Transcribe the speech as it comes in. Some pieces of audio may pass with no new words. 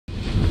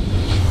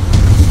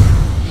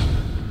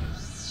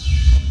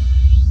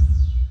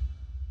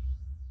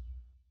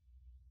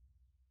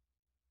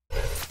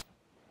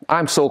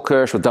I'm Saul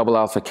with Double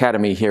Alpha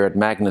Academy here at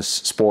Magnus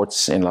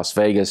Sports in Las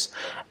Vegas,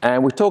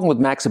 and we're talking with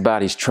Max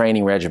about his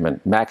training regimen.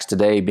 Max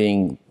today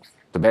being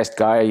the best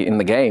guy in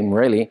the game,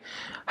 really.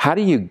 How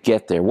do you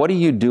get there? What do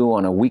you do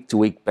on a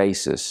week-to-week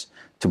basis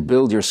to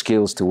build your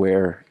skills to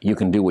where you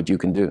can do what you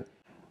can do?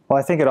 Well,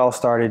 I think it all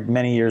started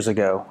many years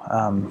ago.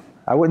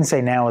 I wouldn't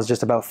say now is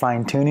just about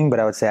fine-tuning, but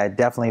I would say I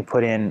definitely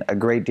put in a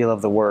great deal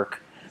of the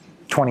work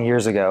 20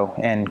 years ago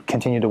and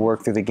continue to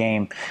work through the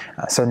game.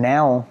 So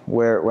now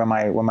where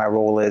my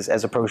role is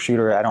as a pro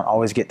shooter, I don't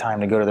always get time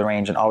to go to the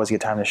range and always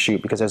get time to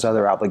shoot because there's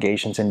other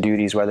obligations and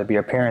duties, whether it be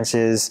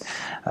appearances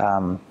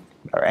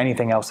or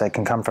anything else that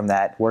can come from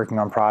that, working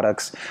on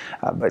products.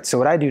 But so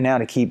what I do now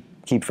to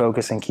keep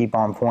focused and keep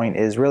on point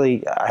is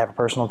really I have a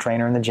personal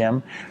trainer in the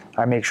gym.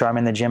 I make sure I'm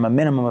in the gym a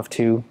minimum of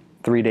 2-3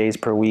 days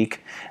per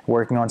week,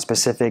 working on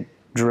specific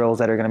drills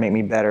that are going to make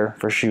me better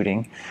for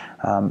shooting,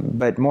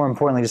 but more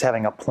importantly, just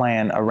having a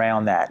plan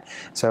around that.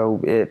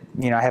 So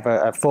I have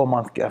a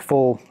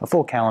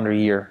full calendar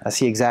year. I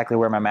see exactly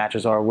where my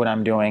matches are, what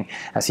I'm doing.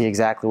 I see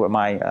exactly what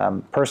my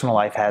personal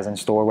life has in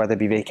store, whether it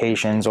be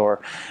vacations or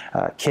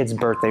kids'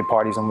 birthday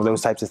parties and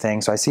those types of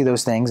things. So I see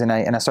those things, and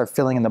I start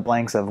filling in the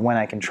blanks of when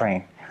I can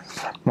train.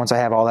 Once I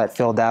have all that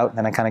filled out,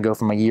 then I kind of go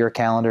from a year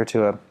calendar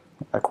to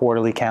a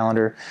quarterly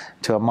calendar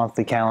to a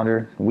monthly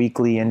calendar,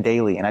 weekly and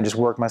daily, and I just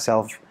work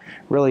myself.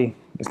 Really,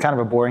 it's kind of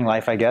a boring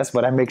life, I guess,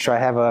 but I make sure I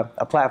have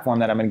a platform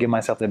that I'm going to give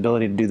myself the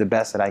ability to do the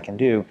best that I can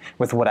do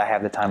with what I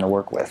have the time to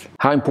work with.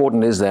 How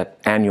important is that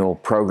annual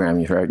program,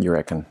 you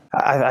reckon?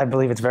 I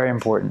believe it's very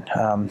important.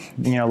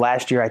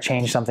 Last year I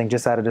changed something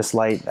just out of the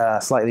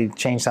slightly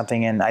changed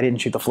something, and I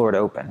didn't shoot the Florida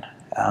Open.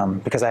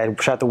 Because I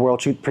had shot the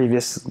World Shoot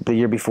the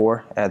year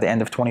before, at the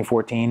end of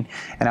 2014,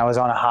 and I was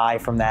on a high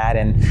from that.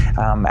 And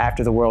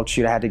after the World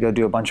Shoot, I had to go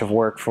do a bunch of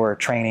work for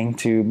training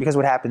because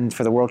what happened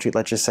for the World Shoot,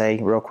 let's just say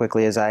real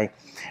quickly, is I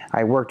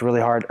worked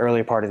really hard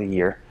early part of the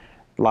year.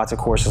 Lots of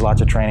courses,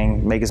 lots of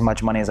training, make as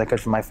much money as I could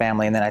for my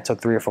family, and then I took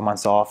 3 or 4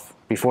 months off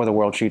before the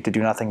World Shoot to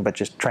do nothing but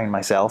just train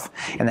myself.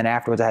 And then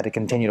afterwards I had to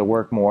continue to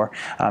work more.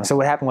 So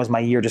what happened was my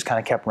year just kind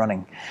of kept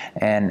running,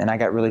 and I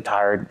got really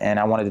tired and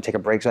I wanted to take a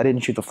break, so I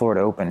didn't shoot the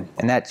Florida Open,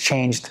 and that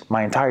changed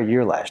my entire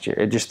year last year.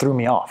 It just threw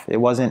me off.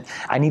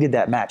 I needed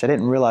that match. I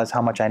didn't realize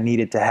how much I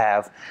needed to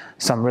have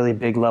some really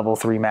big level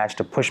 3 match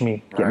to push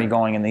me, get me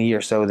going in the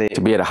year. So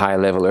to be at a high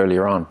level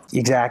earlier on.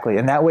 Exactly,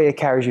 and that way it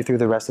carries you through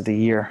the rest of the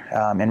year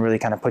and really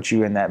kind of puts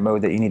you in that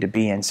mode that you need to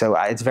be in. So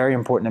it's very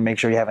important to make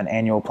sure you have an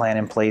annual plan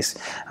in place,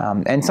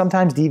 and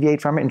sometimes deviate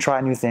from it and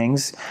try new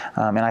things.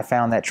 And I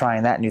found that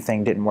trying that new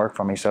thing didn't work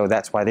for me, so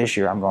that's why this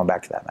year I'm going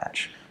back to that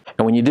match.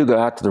 And when you do go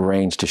out to the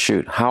range to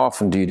shoot, how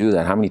often do you do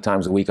that? How many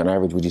times a week on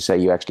average would you say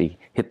you actually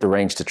hit the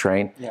range to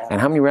train? Yeah. And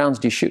how many rounds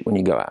do you shoot when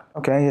you go out?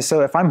 Okay,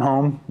 so if I'm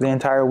home the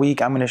entire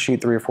week, I'm going to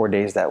shoot 3 or 4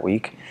 days that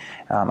week.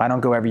 I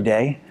don't go every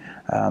day,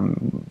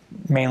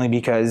 mainly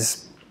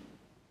because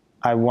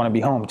I want to be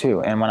home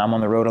too. And when I'm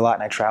on the road a lot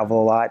and I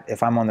travel a lot,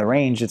 if I'm on the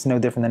range, it's no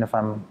different than if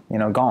I'm,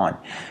 gone.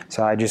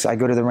 So I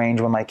go to the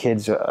range when my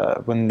kids,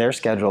 when their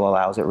schedule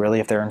allows it, really,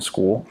 if they're in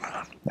school.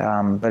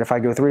 But if I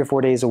go 3 or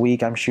 4 days a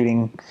week, I'm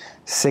shooting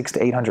 600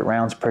 to 800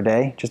 rounds per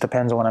day. Just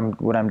depends on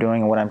what I'm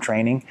doing and what I'm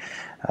training.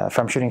 If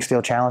I'm shooting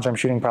Steel Challenge, I'm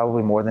shooting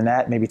probably more than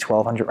that, maybe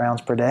 1,200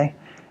 rounds per day.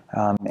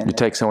 You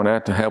take someone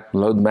out to help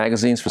load the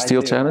magazines for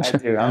Steel Challenge? I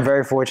do. I'm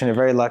very fortunate,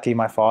 very lucky.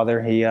 My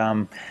father, he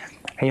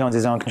owns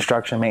his own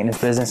construction maintenance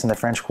business in the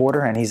French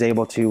Quarter, and he's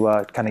able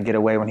to kind of get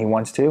away when he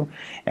wants to.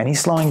 And he's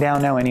slowing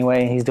down now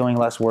anyway. He's doing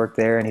less work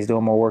there, and he's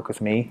doing more work with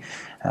me.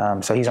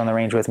 So he's on the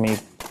range with me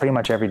pretty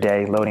much every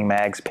day, loading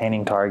mags,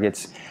 painting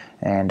targets,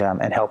 and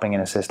helping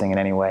and assisting in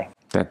any way.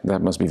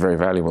 That must be very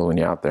valuable when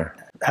you're out there.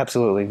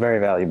 Absolutely, very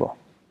valuable.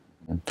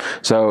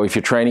 So if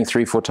you're training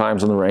 3-4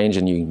 times on the range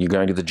and you're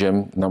going to the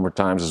gym a number of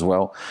times as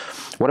well,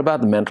 what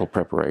about the mental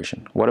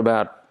preparation? What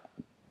about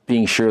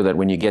being sure that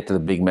when you get to the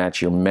big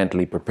match, you're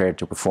mentally prepared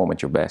to perform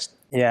at your best?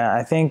 Yeah,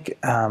 I think,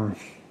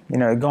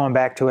 going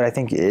back to it, I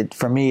think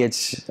for me,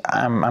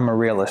 I'm a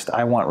realist.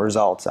 I want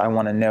results. I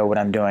want to know what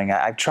I'm doing.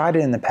 I've tried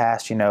it in the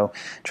past,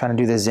 trying to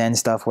do the Zen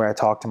stuff where I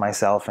talk to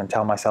myself and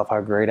tell myself how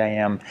great I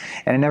am,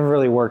 and it never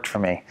really worked for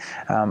me.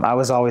 I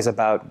was always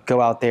about go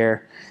out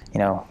there,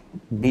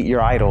 beat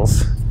your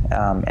idols,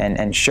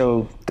 and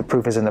show the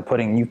proof is in the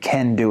pudding. You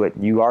can do it.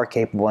 You are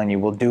capable, and you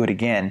will do it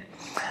again.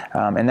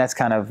 And that's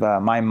kind of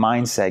my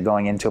mindset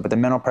going into it. But the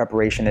mental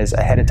preparation is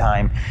ahead of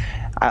time.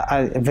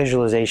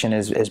 Visualization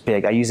is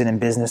big. I use it in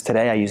business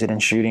today. I use it in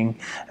shooting.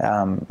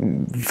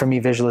 For me,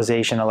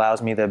 visualization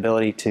allows me the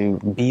ability to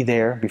be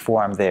there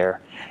before I'm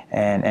there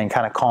and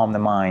kind of calm the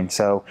mind.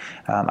 So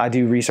I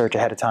do research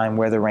ahead of time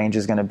where the range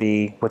is going to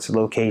be, what's the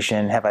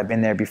location, have I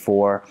been there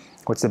before,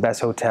 what's the best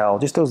hotel,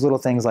 just those little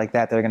things like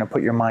that that are going to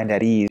put your mind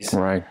at ease.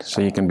 Right,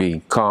 so you can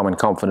be calm and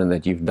confident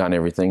that you've done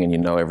everything and you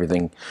know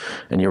everything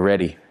and you're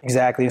ready.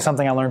 Exactly. It's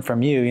something I learned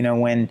from you.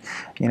 When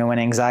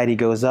anxiety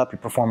goes up, your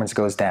performance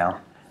goes down.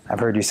 I've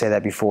heard you say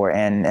that before,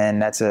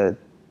 and that's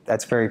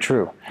That's very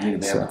true. You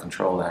need to be able to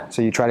control that.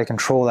 So you try to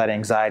control that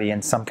anxiety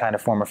in some kind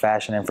of form or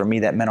fashion. And for me,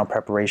 that mental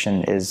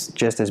preparation is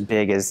just as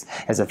big as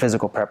a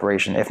physical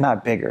preparation, if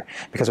not bigger.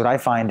 Because what I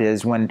find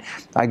is when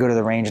I go to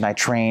the range and I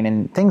train,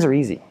 and things are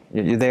easy.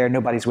 You're there,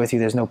 nobody's with you,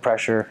 there's no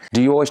pressure.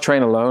 Do you always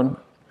train alone?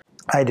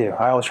 I do.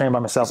 I always train by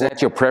myself. Is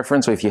that your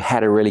preference, or if you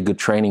had a really good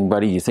training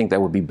buddy, you think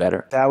that would be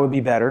better? That would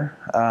be better.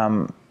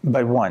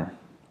 But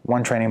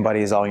one training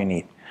buddy is all you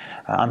need.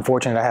 I'm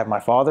fortunate I have my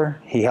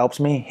father. He helps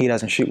me. He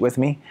doesn't shoot with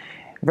me.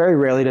 Very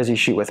rarely does he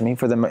shoot with me.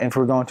 If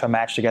we're going to a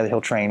match together,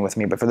 he'll train with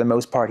me. But for the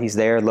most part, he's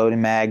there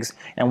loading mags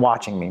and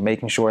watching me,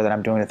 making sure that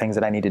I'm doing the things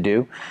that I need to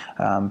do.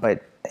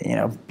 But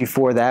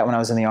before that, when I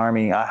was in the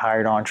Army, I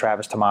hired on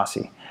Travis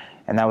Tomasi.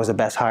 And that was the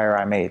best hire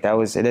I made.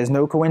 It is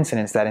no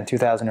coincidence that in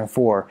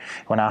 2004,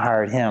 when I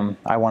hired him,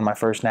 I won my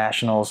first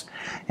nationals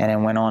and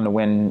then went on to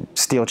win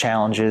steel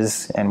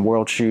challenges and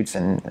world shoots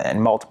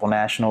and multiple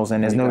nationals.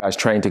 And you guys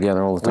train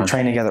together all the time? We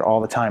train together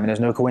all the time. And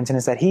there's no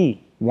coincidence that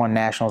he won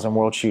nationals and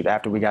world shoot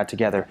after we got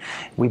together.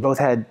 We both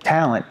had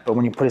talent, but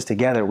when you put us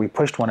together, we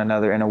pushed one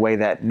another in a way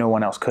that no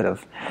one else could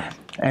have.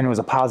 And it was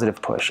a positive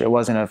push. It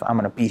wasn't I'm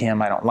going to beat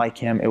him, I don't like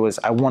him. It was,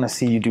 I want to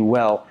see you do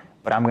well,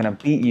 but I'm going to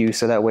beat you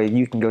so that way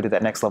you can go to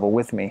that next level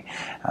with me.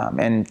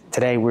 And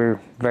today we're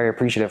very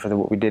appreciative for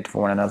what we did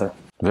for one another.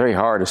 Very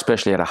hard,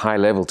 especially at a high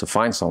level, to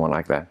find someone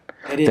like that.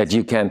 It is. That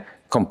you can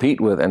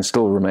compete with and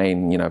still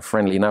remain,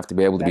 friendly enough to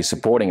be able to be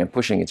supporting and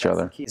pushing each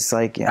other. It's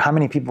like, how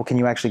many people can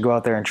you actually go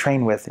out there and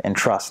train with and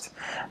trust?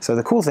 So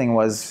the cool thing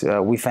was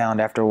we found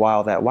after a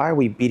while that why are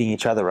we beating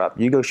each other up?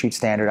 You go shoot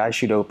standard, I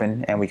shoot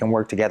open, and we can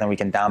work together and we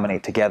can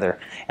dominate together.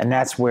 And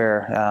that's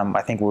where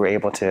I think we were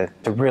able to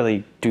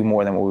really do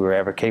more than what we were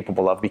ever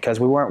capable of,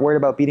 because we weren't worried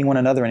about beating one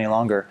another any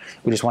longer.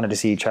 We just wanted to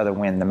see each other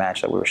win the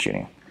match that we were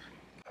shooting.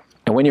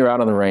 And when you're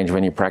out on the range,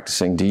 when you're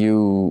practicing, do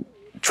you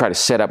try to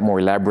set up more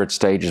elaborate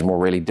stages, more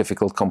really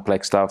difficult,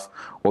 complex stuff,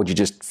 or do you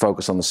just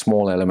focus on the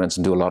small elements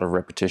and do a lot of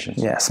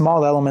repetitions? Yeah,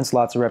 small elements,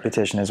 lots of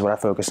repetition is what I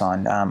focus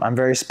on. I'm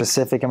very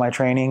specific in my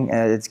training.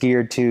 It's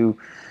geared to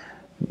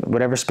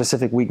whatever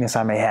specific weakness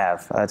I may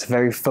have. It's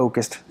very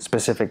focused,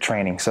 specific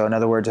training. So in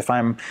other words, if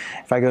I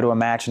go to a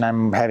match and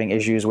I'm having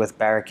issues with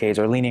barricades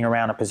or leaning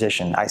around a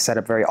position, I set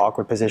up very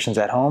awkward positions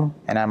at home,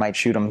 and I might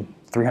shoot them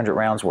 300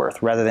 rounds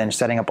worth. Rather than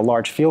setting up a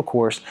large field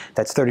course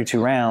that's 32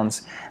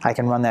 rounds, I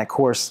can run that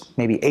course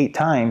maybe 8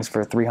 times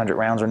for 300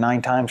 rounds or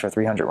 9 times for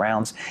 300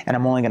 rounds, and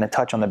I'm only going to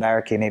touch on the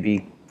barricade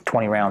maybe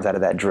 20 rounds out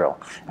of that drill,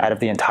 out of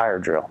the entire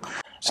drill.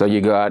 So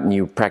you go out and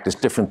you practice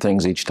different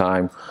things each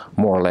time,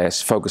 more or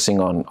less, focusing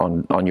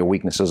on your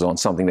weaknesses, on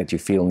something that you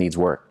feel needs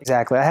work.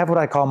 Exactly. I have what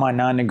I call my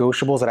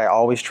non-negotiables that I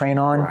always train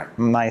on. Right.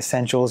 My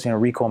essentials,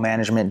 recoil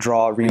management,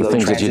 draw, reload, the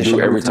things that you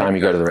do every time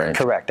you go to the range.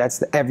 Correct.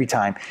 That's every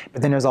time.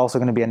 But then there's also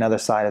going to be another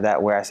side of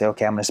that where I say,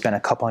 okay, I'm going to spend a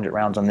couple hundred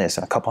rounds on this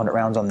and a couple hundred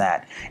rounds on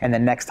that. And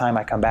then next time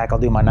I come back, I'll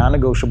do my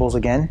non-negotiables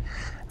again.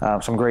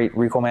 Some great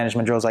recoil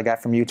management drills I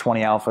got from you,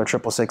 20 alpha,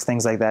 666,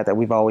 things like that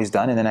we've always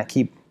done. And then I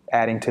keep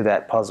adding to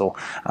that puzzle.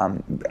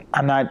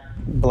 I'm not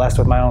blessed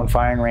with my own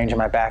firing range in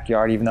my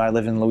backyard, even though I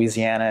live in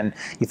Louisiana, and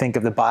you think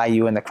of the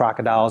bayou and the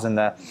crocodiles and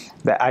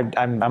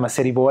I'm a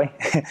city boy.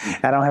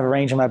 I don't have a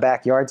range in my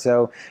backyard,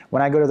 so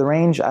when I go to the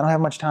range, I don't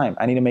have much time.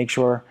 I need to make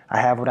sure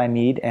I have what I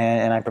need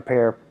and I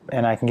prepare,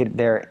 and I can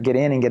get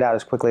in and get out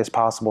as quickly as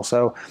possible.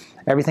 So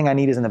everything I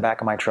need is in the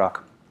back of my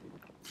truck.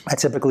 I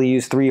typically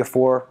use 3 or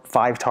 4,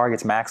 5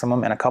 targets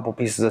maximum and a couple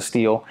pieces of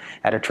steel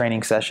at a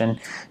training session.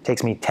 It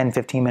takes me 10,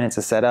 15 minutes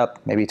to set up,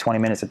 maybe 20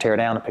 minutes to tear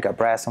down and pick up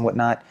brass and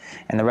whatnot,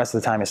 and the rest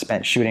of the time is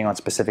spent shooting on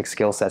specific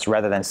skill sets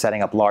rather than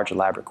setting up large,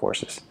 elaborate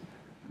courses.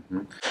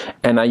 Mm-hmm.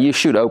 And you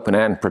shoot open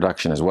and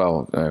production as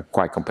well,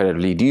 quite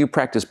competitively. Do you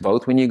practice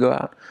both when you go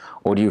out,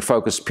 or do you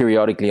focus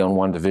periodically on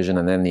one division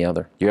and then the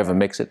other? Do you ever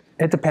mix it?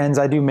 It depends.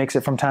 I do mix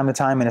it from time to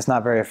time, and it's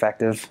not very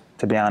effective,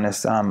 to be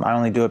honest. I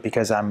only do it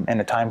because I'm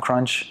in a time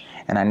crunch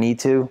and I need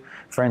to.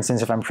 For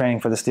instance, if I'm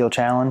training for the steel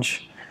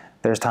challenge,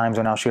 there's times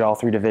when I'll shoot all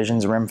 3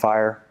 divisions,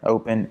 rimfire,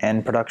 open,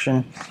 and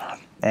production.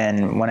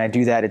 And when I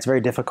do that, it's very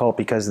difficult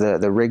because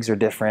the rigs are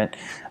different.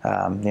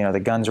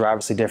 The guns are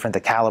obviously different. The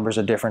calibers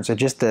are different. So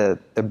just the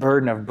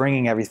burden of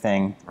bringing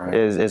everything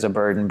is a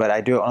burden. But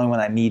I do it only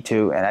when I need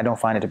to, and I don't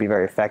find it to be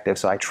very effective.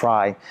 So I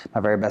try my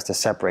very best to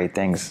separate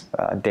things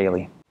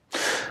daily.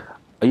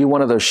 Are you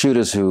one of those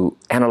shooters who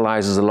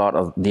analyzes a lot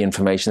of the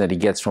information that he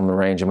gets from the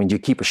range? I mean, do you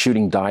keep a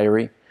shooting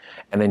diary?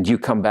 And then do you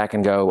come back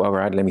and go, all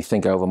right, let me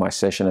think over my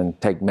session and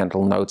take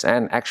mental notes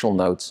and actual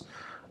notes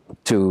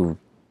to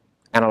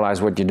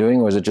analyze what you're doing,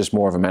 or is it just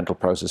more of a mental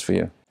process for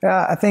you?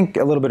 Yeah, I think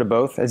a little bit of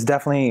both. It's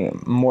definitely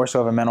more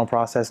so of a mental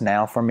process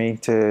now for me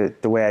to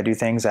the way I do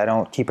things. I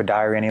don't keep a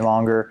diary any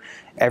longer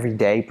every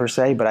day per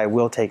se, but I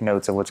will take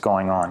notes of what's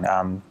going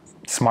on.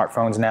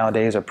 Smartphones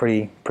nowadays are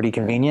pretty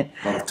convenient.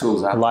 A lot of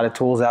tools out. A lot of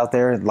tools out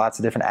there, lots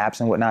of different apps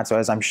and whatnot. So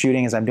as I'm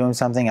shooting, as I'm doing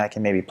something, I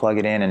can maybe plug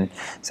it in and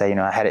say,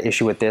 I had an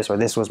issue with this, or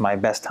this was my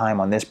best time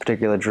on this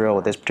particular drill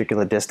with this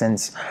particular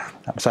distance.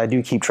 So I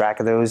do keep track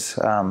of those.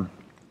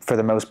 For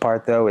the most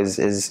part, though,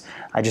 is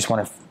I just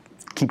want to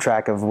keep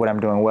track of what I'm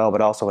doing well,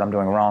 but also what I'm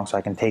doing wrong, so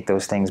I can take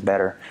those things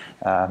better,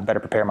 better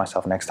prepare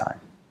myself next time.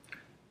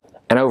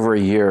 And over a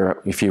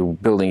year, if you're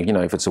building,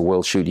 if it's a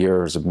world shoot year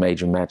or it's a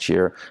major match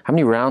year, how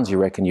many rounds do you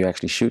reckon you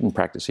actually shoot in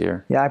practice a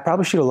year? Yeah, I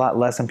probably shoot a lot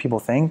less than people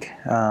think,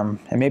 and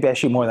maybe I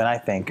shoot more than I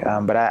think,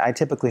 but I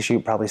typically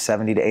shoot probably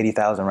 70 to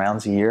 80,000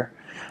 rounds a year.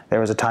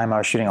 There was a time I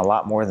was shooting a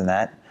lot more than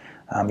that.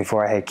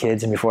 Before I had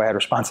kids and before I had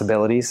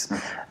responsibilities.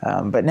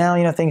 But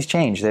now, things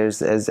change.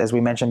 There's, as we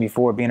mentioned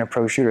before, being a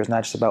pro shooter is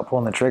not just about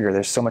pulling the trigger.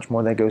 There's so much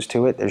more that goes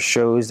to it. There's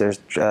shows, there's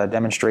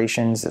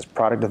demonstrations, there's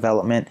product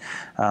development,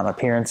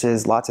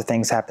 appearances. Lots of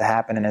things have to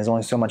happen, and there's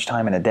only so much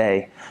time in a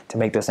day to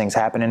make those things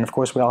happen. And of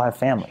course, we all have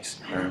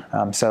families.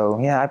 So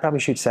yeah, I probably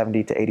shoot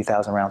 70 to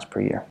 80,000 rounds per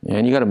year. Yeah,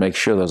 and you got to make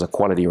sure those are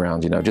quality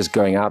rounds. Just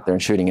going out there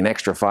and shooting an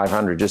extra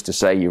 500 just to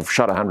say you've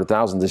shot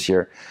 100,000 this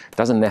year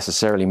doesn't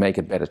necessarily make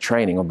it better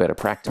training or better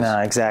practice.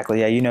 No,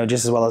 exactly. Yeah,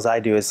 just as well as I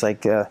do. It's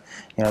like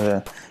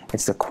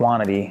it's the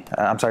quantity.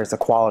 It's the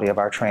quality of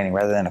our training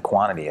rather than the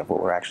quantity of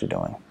what we're actually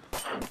doing.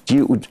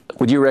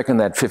 Would you reckon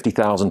that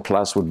 50,000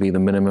 plus would be the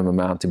minimum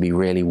amount to be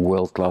really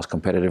world-class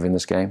competitive in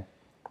this game?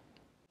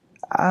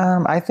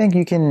 I think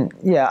you can.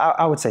 Yeah,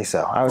 I would say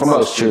so. For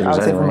most shooters, I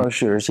would say anyway. for most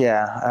shooters,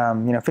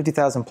 yeah.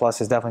 50,000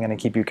 plus is definitely going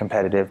to keep you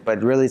competitive.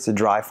 But really, it's the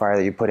dry fire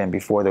that you put in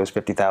before those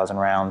 50,000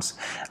 rounds,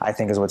 I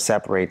think, is what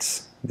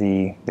separates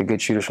the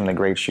good shooters from the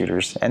great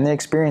shooters, and the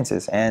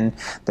experiences and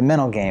the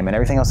mental game and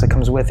everything else that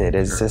comes with it.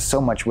 There's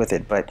so much with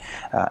it. But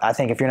I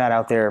think if you're not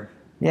out there,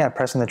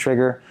 pressing the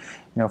trigger,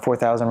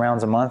 4,000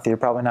 rounds a month, you're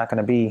probably not going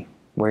to be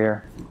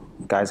where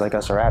guys like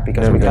us are at,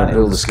 because we've done it.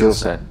 Build a skill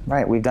set.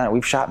 Right, we've done it.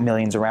 We've shot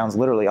millions of rounds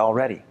literally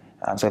already.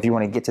 So if you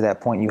want to get to that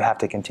point, you have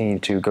to continue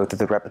to go through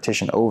the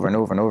repetition over and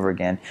over and over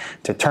again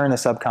to turn the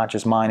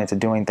subconscious mind into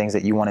doing things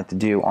that you want it to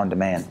do on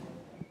demand.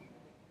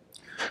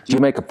 Do you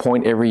make a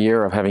point every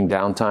year of having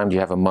downtime? Do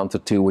you have a month or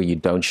two where you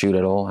don't shoot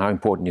at all? How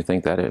important do you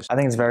think that is? I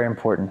think it's very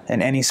important.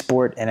 In any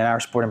sport, and in our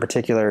sport in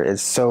particular,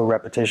 is so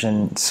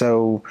repetition,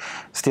 so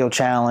steel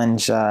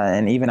challenge,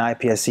 and even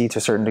IPSC to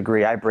a certain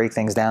degree. I break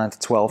things down into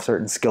 12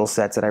 certain skill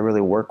sets that I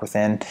really work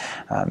within,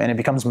 and it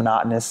becomes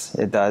monotonous.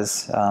 It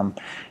does.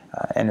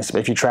 And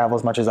if you travel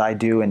as much as I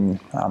do, and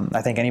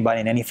I think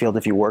anybody in any field,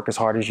 if you work as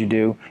hard as you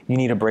do, you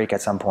need a break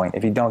at some point.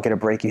 If you don't get a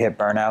break, you hit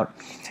burnout.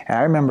 And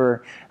I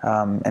remember,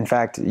 in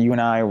fact, you and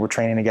I were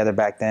training together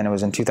back then. It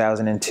was in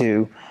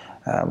 2002.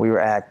 We were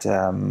at...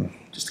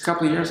 just a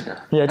couple of years ago.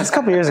 Yeah, just a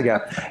couple of years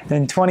ago.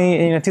 In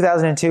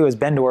 2002, it was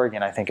Bend,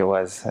 Oregon, I think it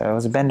was. It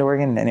was Bend,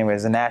 Oregon, and it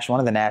was one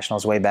of the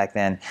nationals way back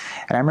then.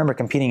 And I remember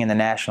competing in the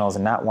nationals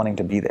and not wanting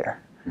to be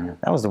there.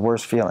 That was the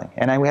worst feeling.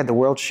 And we had the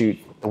world shoot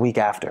the week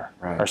after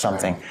or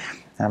something. Right.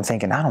 And I'm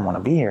thinking, I don't want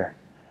to be here,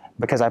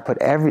 because I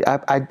put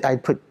I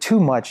put too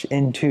much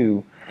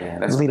into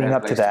leading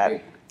up to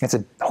that. It's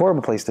a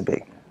horrible place to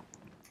be.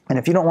 And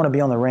if you don't want to be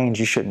on the range,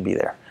 you shouldn't be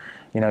there.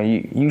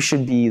 You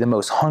should be the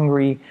most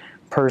hungry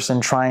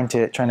person trying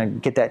to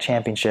get that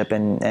championship,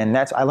 and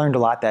that's, I learned a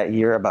lot that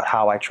year about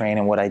how I train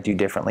and what I do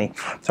differently.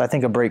 So I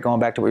think a break, going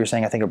back to what you're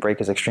saying, I think a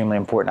break is extremely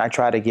important. I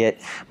try to get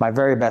my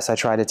very best. I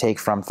try to take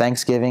from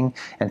Thanksgiving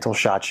until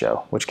SHOT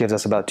Show, which gives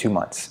us about 2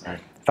 months. Right.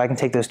 If I can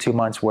take those 2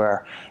 months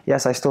where,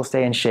 yes, I still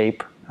stay in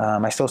shape,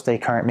 I still stay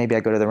current. Maybe I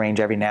go to the range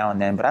every now and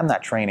then, but I'm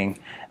not training.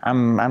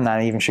 I'm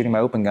not even shooting my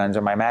open guns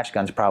or my match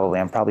guns probably.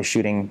 I'm probably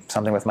shooting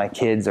something with my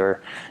kids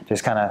or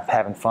just kind of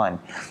having fun.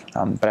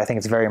 But I think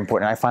it's very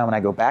important. I find when I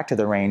go back to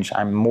the range,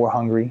 I'm more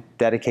hungry,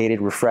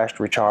 dedicated,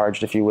 refreshed,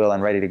 recharged, if you will,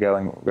 and ready to go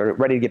and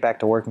ready to get back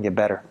to work and get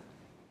better.